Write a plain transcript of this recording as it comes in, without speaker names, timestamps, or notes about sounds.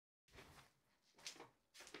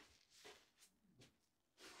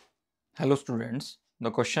Hello students,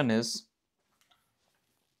 the question is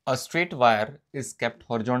a straight wire is kept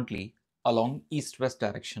horizontally along east-west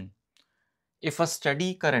direction. If a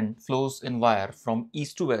steady current flows in wire from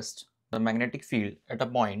east to west, the magnetic field at a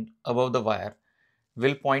point above the wire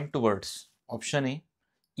will point towards option A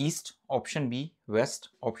east, option B west,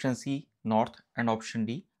 option C north and option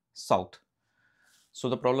D south. So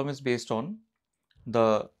the problem is based on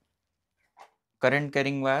the current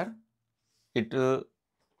carrying wire, it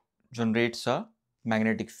generates a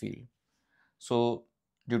magnetic field. So,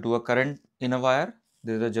 due to a current in a wire,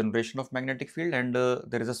 there is a generation of magnetic field and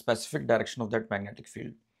there is a specific direction of that magnetic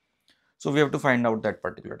field. So, we have to find out that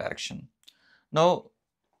particular direction. Now,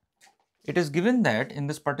 it is given that in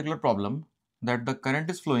this particular problem that the current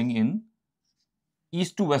is flowing in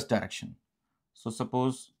east to west direction. So,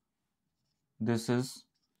 suppose this is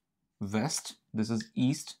west, this is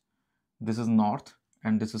east, this is north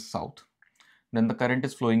and this is south. Then the current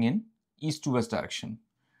is flowing in east to west direction.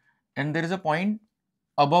 And there is a point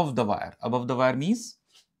above the wire. Above the wire means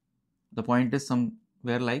the point is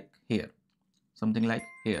somewhere like here, something like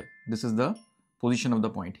here. This is the position of the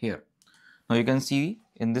point here. Now you can see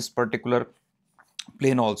in this particular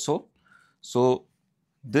plane also. So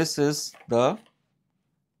this is the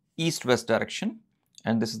east west direction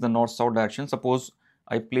and this is the north south direction. Suppose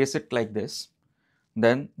I place it like this,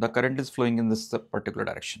 then the current is flowing in this particular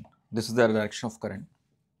direction. This is the direction of current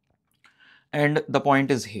and the point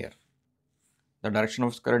is here. The direction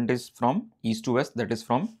of current is from east to west, that is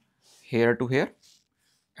from here to here,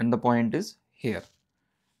 and the point is here.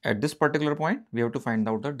 At this particular point, we have to find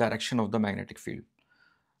out the direction of the magnetic field.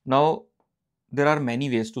 Now, there are many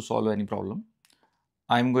ways to solve any problem.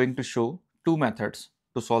 I am going to show two methods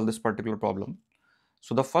to solve this particular problem.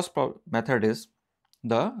 So, the first method is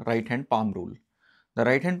the right hand palm rule. The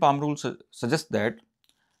right hand palm rule suggests that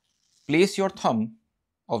place your thumb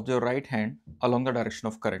of your right hand along the direction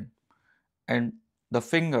of current and the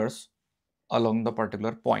fingers along the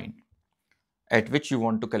particular point at which you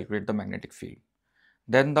want to calculate the magnetic field.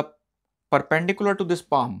 Then the perpendicular to this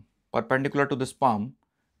palm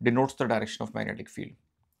denotes the direction of magnetic field.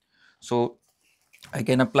 So I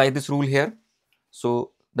can apply this rule here.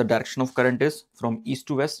 So the direction of current is from east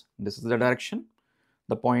to west. This is the direction.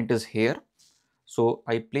 The point is here. So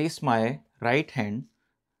I place my right hand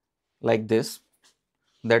like this,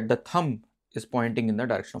 that the thumb is pointing in the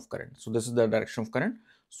direction of current. So this is the direction of current.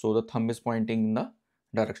 So the thumb is pointing in the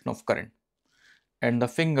direction of current. And the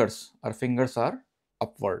fingers are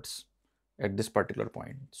upwards at this particular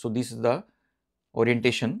point. So this is the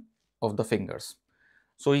orientation of the fingers.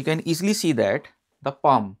 So you can easily see that the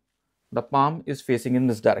palm is facing in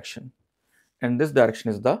this direction and this direction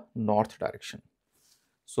is the north direction.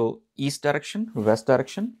 So east direction, west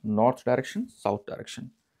direction, north direction, south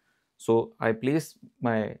direction. So I place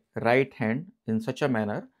my right hand in such a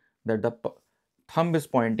manner that the thumb is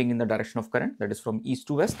pointing in the direction of current, that is from east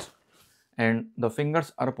to west, and the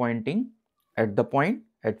fingers are pointing at the point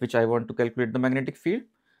at which I want to calculate the magnetic field.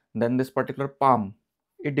 Then this particular palm,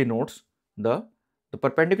 it denotes the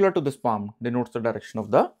perpendicular to this palm denotes the direction of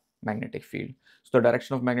the magnetic field. So the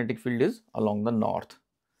direction of magnetic field is along the north.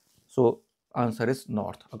 So answer is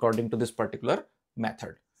north according to this particular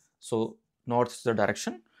method. So north is the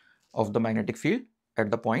direction of the magnetic field at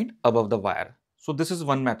the point above the wire. So this is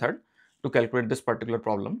one method to calculate this particular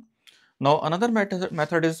problem. Now another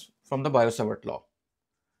method is from the Biot-Savart law.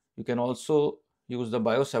 You can also use the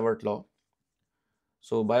Biot-Savart law.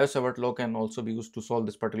 So Biot-Savart law can also be used to solve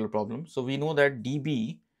this particular problem. So we know that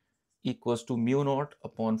dB equals to mu naught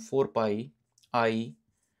upon 4 pi I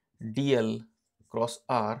dl cross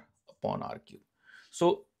r upon r cube.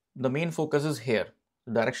 So the main focus is here.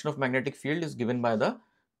 The direction of magnetic field is given by the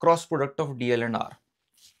cross product of dl and r.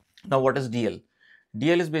 Now what is dl?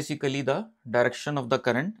 dl is basically the direction of the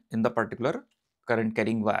current in the particular current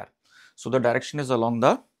carrying wire. So the direction is along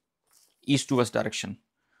the east to west direction.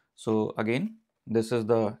 So again, this is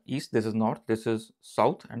the east, this is north, this is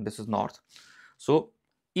south and this is north. So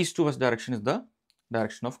east to west direction is the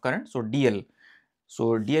direction of current. So dl.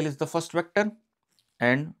 So dl is the first vector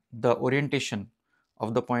and the orientation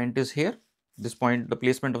of the point is here. This point, the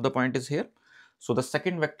placement of the point is here. So the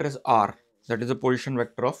second vector is r, that is the position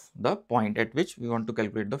vector of the point at which we want to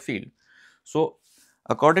calculate the field. So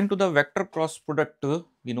according to the vector cross product,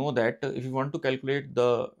 we know that if you want to calculate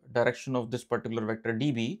the direction of this particular vector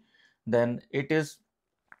dB, then it is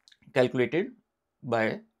calculated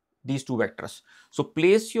by these two vectors. So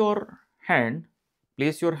place your hand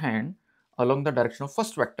along the direction of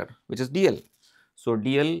first vector, which is dl. So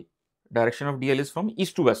direction of dl is from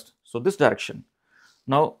east to west. So this direction.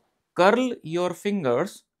 Now curl your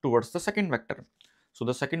fingers towards the second vector. So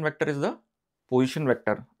the second vector is the position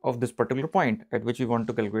vector of this particular point at which we want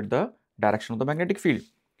to calculate the direction of the magnetic field.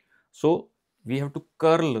 So we have to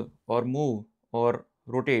curl or move or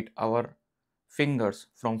rotate our fingers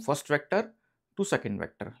from first vector to second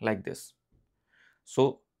vector like this.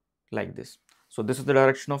 So like this. So this is the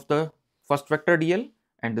direction of the first vector dl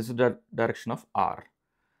and this is the direction of r.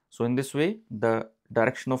 So in this way the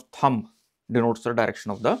direction of thumb denotes the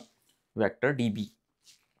direction of the vector dB.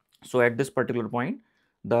 So at this particular point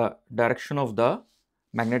the direction of the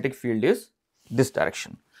magnetic field is this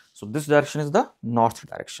direction. So this direction is the north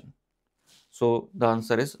direction. So the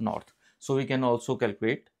answer is north. So we can also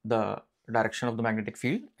calculate the direction of the magnetic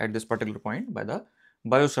field at this particular point by the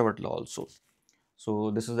Biot-Savart law also.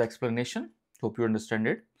 So this is the explanation. Hope you understand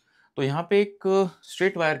it. तो यहाँ पे एक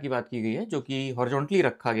straight wire की बात की गई है जो कि हॉरिजॉन्टली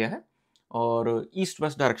रखा गया है और ईस्ट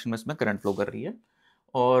वेस्ट डायरेक्शन में इसमें करंट फ्लो कर रही है,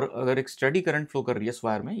 और अगर एक स्टेडी करंट फ्लो कर रही है इस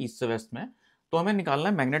वायर में ईस्ट से वेस्ट में, तो हमें निकालना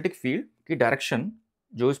है मैग्नेटिक फील्ड की डायरेक्शन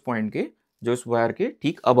जो इस पॉइंट के, जो इस वायर के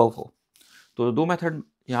ठीक अबव हो। तो दो मेथड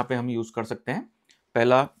यहाँ पे हम यूज़ कर सकते हैं।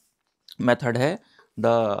 पहला मेथड है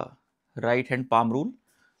the right hand palm rule.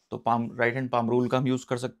 तो राइट हैंड पाम रूल का हम यूज़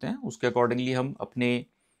कर सकते हैं। उसके अकॉर्डिंगली हम अपने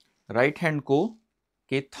राइट हैंड को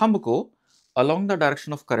के थंब को along the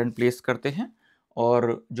direction of current place करते हैं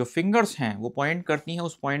और जो फिंगर्स हैं वो पॉइंट करती हैं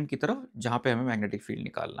उस पॉइंट की तरफ जहाँ पे हमें मैग्नेटिक फील्ड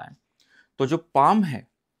निकालना है। तो जो पाम है,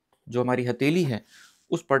 जो हमारी हथेली है,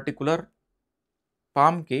 उस पर्टिकुलर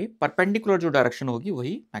पाम के परपेंडिकुलर जो डायरेक्शन होगी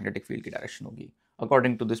वही मैग्नेटिक फील्ड की डायरेक्शन होगी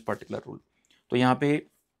according to this particular rule. तो यहाँ पे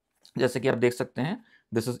जैसे कि आप देख सकते हैं,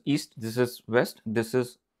 this is east, this is waste, this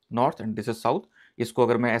is north and this is south. इसको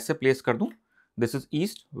अगर मैं ऐसे प्लेस कर दूं, this is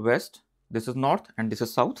east, waste, this is north and this is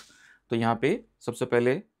south. तो यहाँ पे सबसे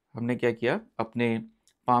पहले हमने क्या किया, अपने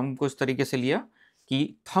पाम को इस तरीके से लिया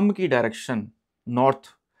कि थंब की डायरेक्शन नॉर्थ,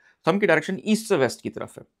 थंब की डायरेक्शन ईस्ट से वेस्ट की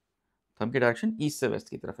तरफ है, थंब की डायरेक्शन ईस्ट से वेस्ट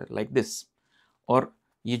की तरफ है लाइक दिस। और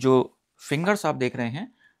ये जो फिंगर्स आप देख रहे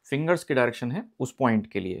हैं, फिंगर्स की डायरेक्शन है उस पॉइंट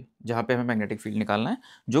के लिए जहाँ पे हमें मैग्नेटिक फील्ड निकालना है,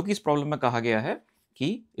 जो कि इस प्रॉब्लम में कहा गया है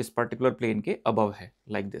कि इस पर्टिकुलर प्लेन के अबव है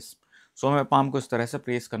लाइक दिस। सो हमें पाम को इस तरह से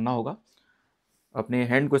प्लेस करना होगा, अपने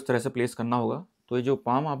हैंड को इस तरह से प्लेस करना होगा। तो ये जो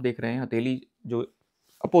पाम आप देख रहे हैं, हथेली जो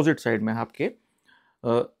अपोजिट साइड में है आपके,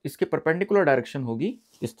 इसके परपेंडिकुलर डायरेक्शन होगी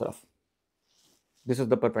इस तरफ। This is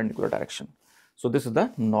the perpendicular direction, so this is the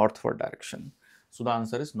northward direction. So the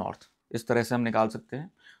answer is north. इस तरह से हम निकाल सकते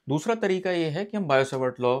हैं। दूसरा तरीका ये है कि हम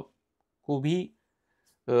बायो-सावर्ट लॉ को भी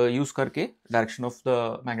यूज़ करके direction of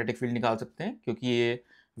the magnetic field निकाल सकते हैं, क्योंकि ये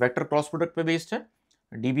वेक्टर क्रॉस प्रोडक्ट पे बेस्ड है।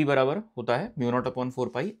 dB बराबर होता है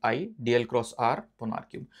μ0/4πi dl cross r upon r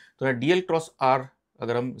cube. तो dl क्रॉस r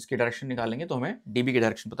अगर हम इसकी डायरेक्शन निकालेंगे तो हमें dB की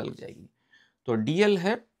डायरेक्शन पता लग जाएगी। तो dl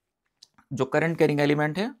है जो करंट कैरिंग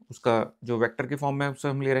एलिमेंट है, उसका जो वेक्टर के फॉर्म में उसे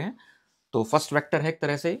हम ले रहे हैं, तो फर्स्ट वेक्टर है एक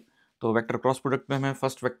तरह से। तो वेक्टर क्रॉस प्रोडक्ट में हमें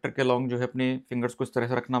फर्स्ट वेक्टर के लॉन्ग जो है अपने फिंगर्स को इस तरह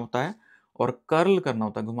से रखना होता है और कर्ल करना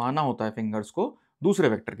होता है, घुमाना होता है फिंगर्स को दूसरे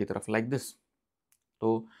वेक्टर की तरफ लाइक दिस।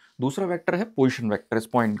 तो दूसरा वेक्टर है पोजीशन वेक्टर इस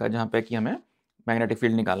पॉइंट का, जहाँ पे कि हमें मैग्नेटिक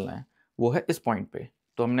फील्ड निकालना है, वो है इस पॉइंट पे।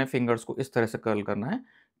 तो हमने फिंगर्स को इस तरह से कर्ल करना है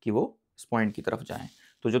कि वो इस पॉइंट की तरफ जाएं।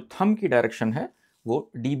 तो जो थंब की डायरेक्शन है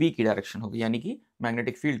वो dB की डायरेक्शन होगी, यानी कि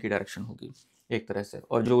मैग्नेटिक फील्ड की डायरेक्शन होगी एक तरह से,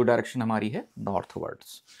 और जो डायरेक्शन हमारी है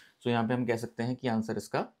नॉर्थवर्ड्स। सो यहाँ पे हम कह सकते हैं कि आंसर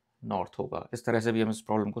इसका नॉर्थ होगा। इस तरह से भी हम इस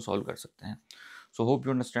प्रॉब्लम को सॉल्व कर सकते हैं। So hope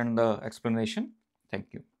you understand the explanation.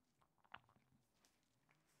 Thank you.